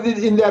 you know,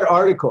 in that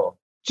article,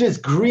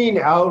 just green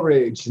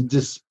outrage and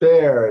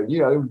despair. You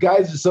know,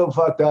 guys are so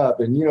fucked up,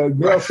 and you know,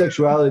 male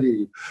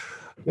sexuality.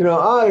 You know,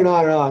 on and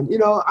on and on. You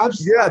know,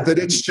 that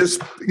it's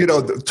just, you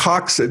know,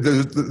 toxic.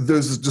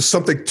 There's just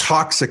something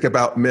toxic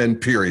about men,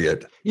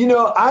 period. You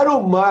know, I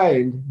don't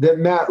mind that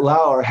Matt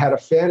Lauer had a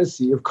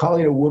fantasy of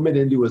calling a woman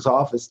into his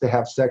office to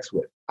have sex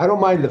with. I don't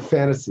mind the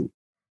fantasy.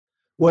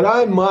 What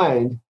I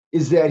mind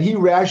is that he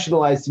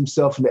rationalized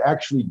himself into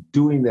actually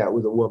doing that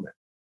with a woman.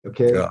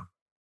 Okay? Yeah.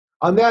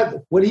 On that,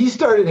 when he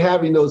started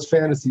having those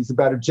fantasies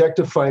about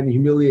objectifying and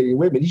humiliating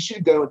women, he should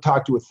have gone and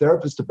talked to a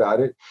therapist about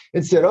it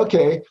and said,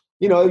 okay,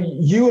 you know,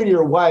 you and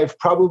your wife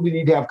probably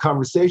need to have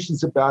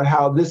conversations about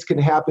how this can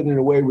happen in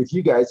a way with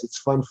you guys. It's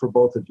fun for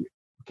both of you.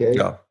 Okay.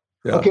 Yeah.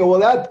 Yeah. Okay. Well,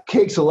 that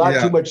takes a lot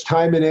too much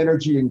time and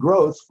energy and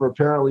growth for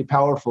apparently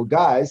powerful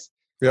guys.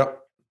 Yeah.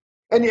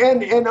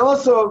 And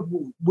also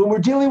when we're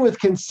dealing with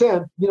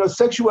consent, you know,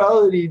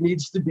 sexuality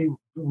needs to be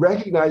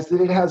recognized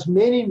that it has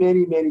many,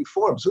 many, many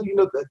forms. So, you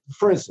know,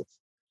 for instance,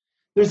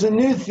 there's a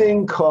new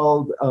thing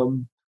called,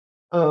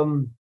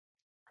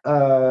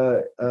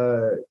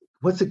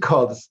 what's it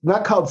called? It's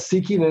not called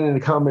seeking an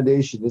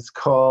accommodation. It's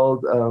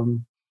called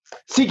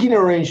seeking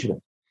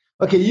arrangement.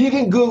 Okay, you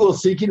can Google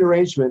seeking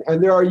arrangement,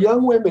 and there are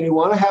young women who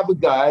want to have a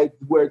guy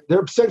where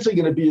they're essentially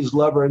going to be his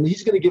lover, and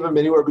he's going to give them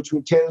anywhere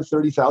between $10,000 and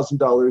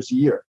 $30,000 a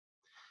year.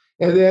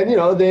 And then, you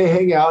know, they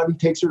hang out, and he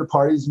takes her to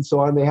parties and so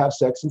on. They have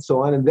sex and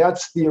so on, and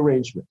that's the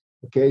arrangement.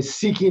 Okay,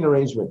 seeking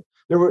arrangement.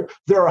 There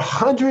are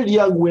 100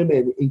 young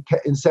women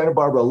in Santa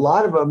Barbara, a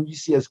lot of them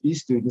UCSB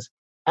students,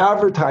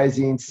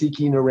 advertising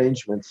seeking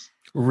arrangements.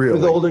 Really?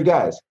 With older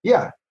guys.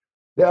 Yeah.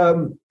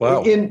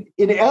 Wow. In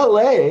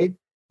LA,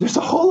 there's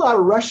a whole lot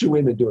of Russian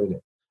women doing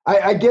it.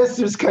 I guess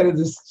there's kind of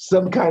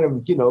some kind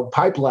of, you know,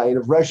 pipeline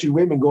of Russian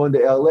women going to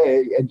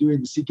LA and doing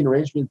the seeking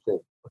arrangement thing.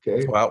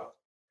 Okay. Wow.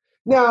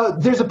 Now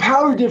there's a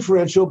power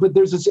differential, but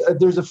there's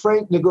a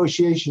frank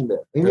negotiation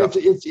there. And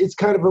it's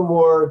kind of a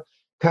more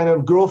kind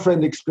of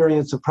girlfriend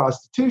experience of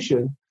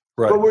prostitution.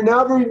 Right. But we're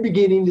now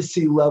beginning to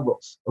see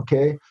levels.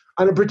 Okay.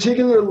 On a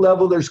particular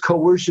level, there's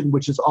coercion,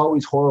 which is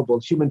always horrible.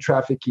 Human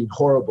trafficking,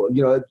 horrible.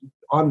 You know,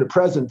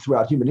 omnipresent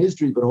throughout human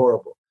history, but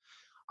horrible.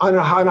 On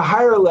a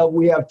higher level,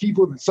 we have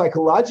people that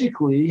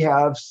psychologically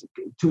have,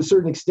 to a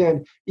certain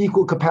extent,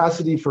 equal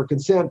capacity for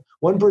consent.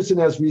 One person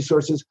has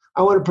resources.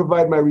 I want to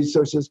provide my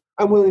resources.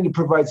 I'm willing to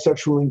provide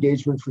sexual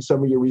engagement for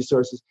some of your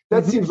resources.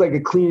 That seems like a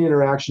clean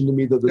interaction to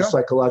me, though there's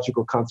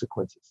psychological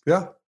consequences.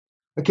 Yeah.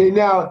 Okay,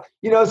 now,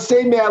 you know,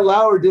 say Matt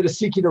Lauer did a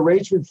seeking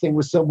arrangement thing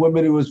with some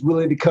woman who was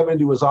willing to come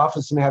into his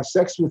office and have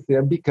sex with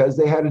them because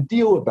they had a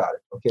deal about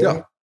it. Okay.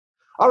 Yeah.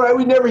 All right,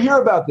 we never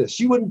hear about this.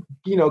 She wouldn't,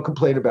 you know,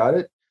 complain about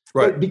it.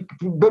 Right.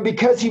 But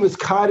because he was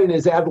caught in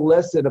his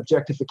adolescent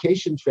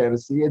objectification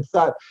fantasy and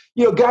thought,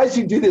 you know, guys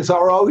who do this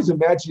are always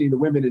imagining the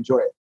women enjoy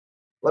it.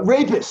 Like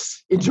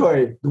rapists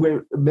enjoy the way,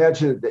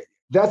 imagine it.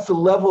 That's the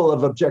level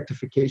of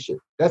objectification.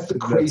 That's the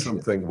crazy.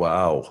 Something.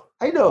 Wow.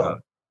 I know.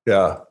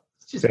 Yeah.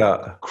 Just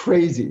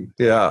crazy.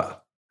 Yeah.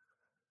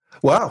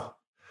 Wow.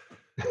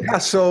 Yeah.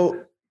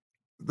 So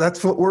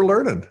that's what we're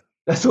learning.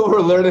 That's what we're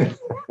learning.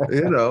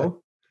 You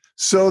know,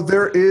 so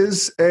there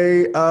is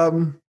a,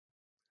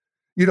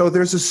 you know,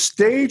 there's a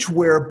stage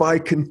where by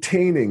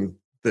containing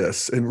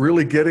this and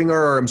really getting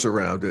our arms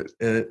around it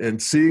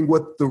and seeing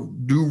what the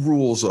new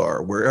rules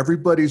are, where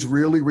everybody's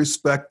really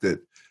respected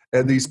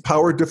and these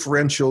power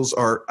differentials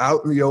are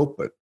out in the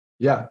open.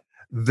 Yeah.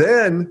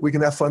 Then we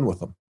can have fun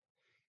with them.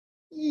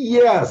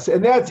 Yes,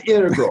 and that's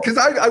integral. Because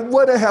I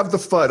want to have the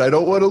fun. I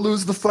don't want to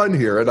lose the fun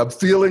here. And I'm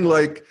feeling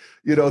like,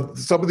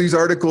 some of these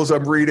articles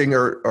I'm reading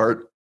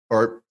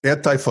are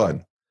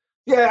anti-fun.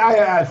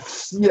 Yeah,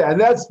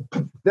 and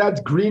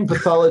that's green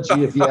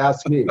pathology, if you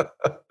ask me.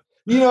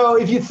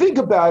 If you think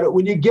about it,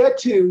 when you get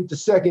to the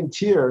second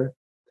tier,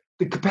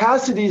 the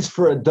capacities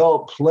for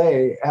adult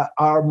play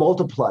are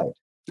multiplied.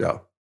 Yeah.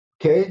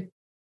 Okay?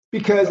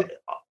 Because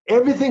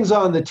everything's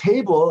on the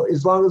table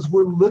as long as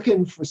we're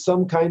looking for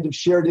some kind of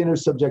shared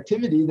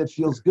intersubjectivity that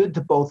feels good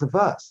to both of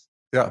us.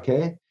 Yeah.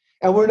 Okay?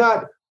 And we're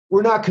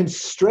not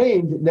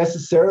constrained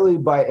necessarily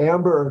by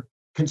amber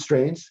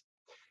constraints.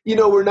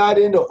 We're not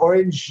into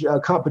orange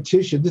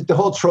competition, the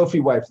whole trophy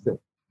wife thing.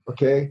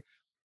 Okay?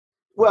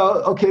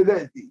 Well, okay,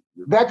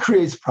 that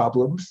creates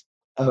problems.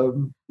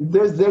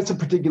 There's a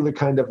particular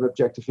kind of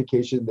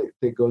objectification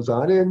that goes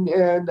on,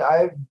 and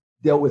I've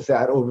dealt with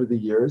that over the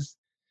years.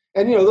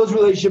 And those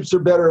relationships are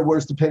better or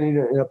worse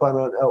depending upon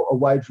a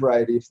wide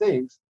variety of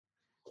things.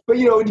 But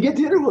when you get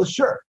to intervals,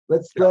 sure,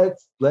 let's play.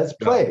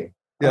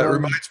 Yeah, it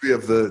reminds me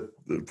of the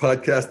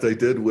podcast I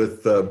did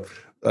with an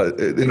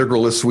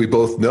integralist we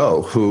both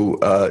know who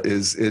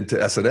is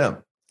into S&M.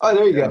 Oh,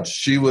 there you go.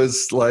 She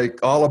was like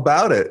all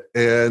about it,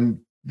 and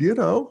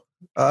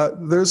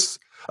there's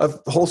a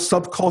whole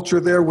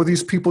subculture there where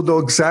these people know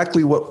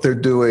exactly what they're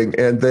doing,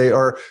 and they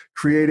are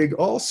creating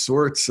all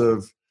sorts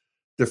of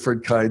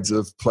different kinds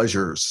of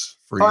pleasures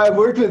for you. I've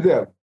worked with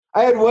them.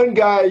 I had one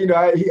guy,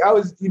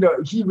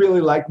 he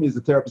really liked me as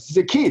a therapist. He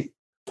said, Keith,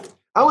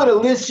 I want to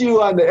list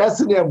you on the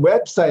S&M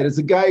website as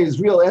a guy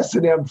who's real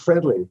S&M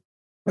friendly.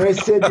 And I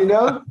said,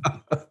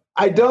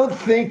 I don't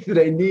think that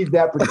I need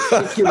that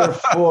particular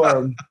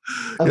form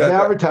of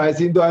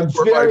advertising, though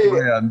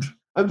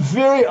I'm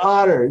very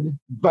honored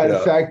by the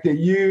fact that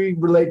you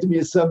relate to me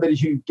as somebody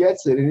who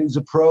gets it and is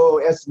a pro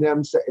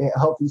S&M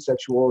healthy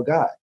sexual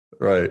guy.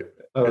 Right.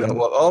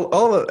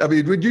 Well,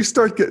 when you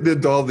start getting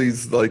into all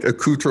these like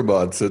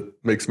accoutrements, it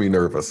makes me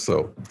nervous.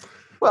 So,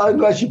 well,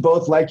 unless you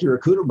both like your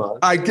accoutrements.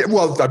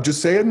 I'm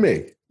just saying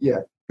me. Yeah.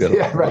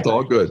 Right. It's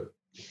all good.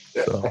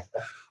 So.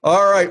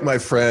 All right, my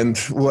friend.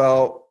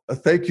 Well,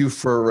 thank you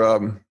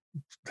for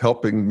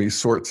helping me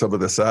sort some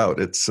of this out.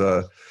 It's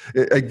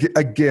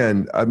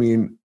again,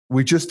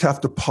 we just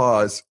have to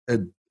pause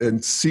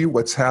and see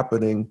what's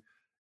happening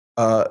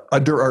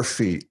under our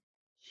feet.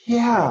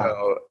 Yeah.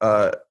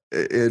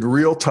 In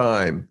real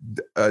time,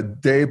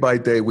 day by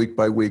day, week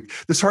by week.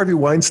 This Harvey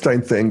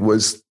Weinstein thing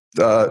was,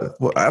 I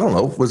don't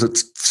know, was it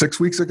 6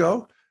 weeks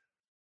ago?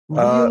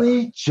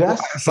 Really?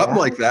 Just something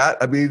like that.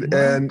 God.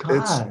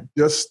 It's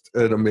just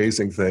an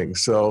amazing thing.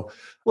 So,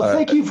 well,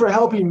 thank you for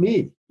helping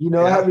me.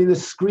 Having the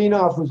screen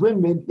off with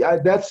women,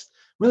 that's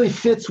really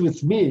fits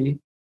with me.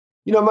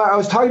 I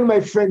was talking to my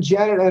friend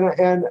Janet,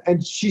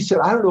 and she said,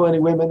 I don't know any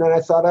women, and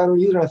I thought, I don't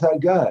either. And I thought,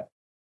 God.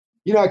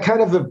 I kind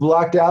of have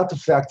blocked out the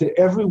fact that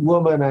every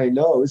woman I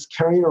know is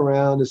carrying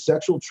around a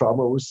sexual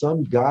trauma where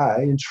some guy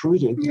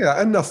intruded. Yeah,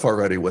 enough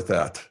already with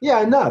that. Yeah,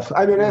 enough.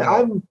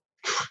 I'm.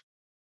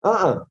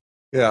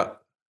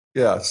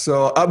 Yeah.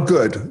 So I'm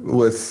good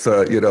with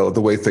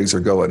the way things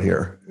are going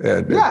here,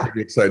 and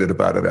pretty excited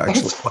about it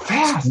actually. It's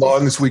fast. As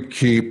long as we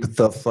keep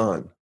the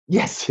fun.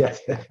 Yes. All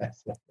right.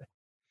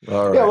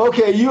 Yeah. Well,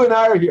 okay. You and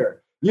I are here.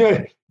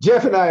 Yeah,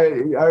 Jeff and I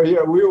are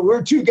here.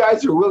 We're two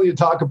guys who are willing to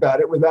talk about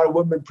it without a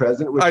woman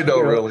present. Which, I know,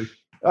 really.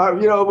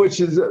 Which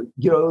is a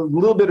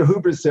little bit of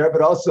hubris there,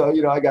 but also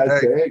I got to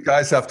say,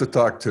 guys have to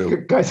talk to.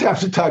 Guys have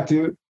to talk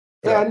to,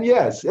 and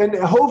yes, and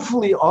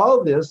hopefully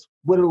all this,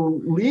 what it'll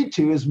lead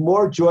to is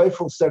more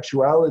joyful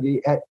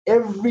sexuality at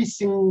every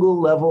single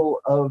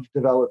level of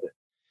development.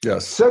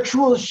 Yes,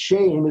 sexual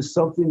shame is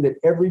something that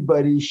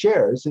everybody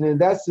shares, and in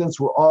that sense,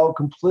 we're all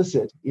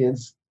complicit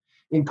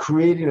in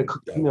creating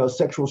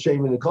sexual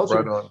shame in the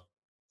culture. Right on.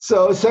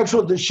 So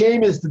the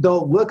shame is the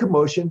don't look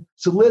emotion.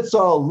 So let's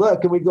all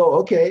look and we go,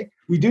 okay,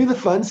 we do the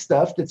fun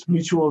stuff that's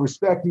mutual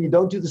respect, and you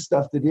don't do the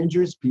stuff that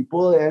injures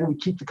people, and we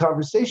keep the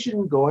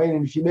conversation going.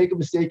 And if you make a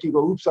mistake, you go,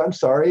 oops, I'm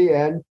sorry,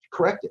 and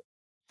correct it.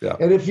 Yeah.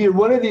 And if you're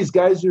one of these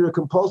guys who are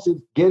compulsive,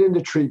 get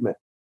into treatment.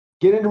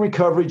 Get into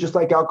recovery, just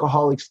like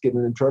alcoholics get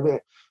into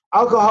treatment.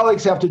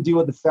 Alcoholics have to deal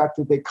with the fact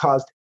that they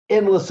caused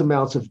endless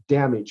amounts of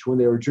damage when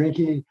they were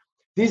drinking.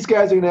 These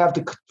guys are going to have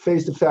to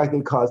face the fact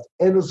they caused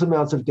endless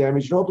amounts of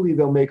damage, and hopefully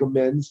they'll make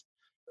amends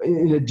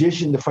in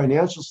addition to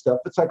financial stuff,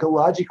 but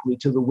psychologically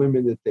to the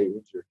women that they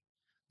injured.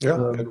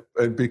 Yeah,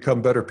 and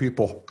become better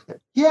people.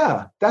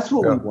 Yeah, that's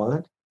what we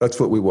want.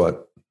 That's what we want.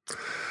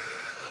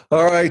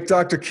 All right,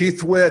 Dr.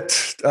 Keith Witt,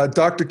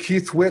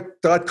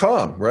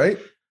 drkeithwitt.com, right?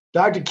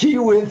 Dr.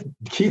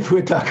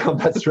 Keithwitt.com,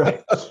 that's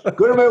right.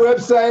 Go to my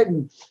website,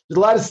 and there's a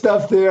lot of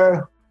stuff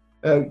there.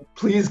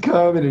 Please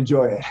come and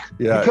enjoy it.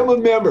 Yeah. Become a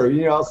member.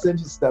 I'll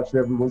send you stuff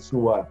every once in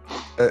a while.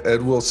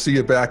 And we'll see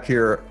you back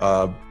here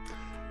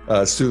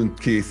soon,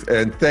 Keith.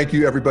 And thank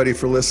you, everybody,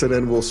 for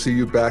listening. We'll see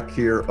you back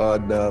here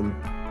on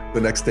the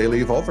next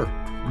Daily Evolver.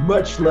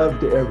 Much love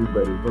to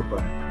everybody.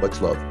 Bye-bye. Much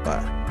love.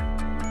 Bye.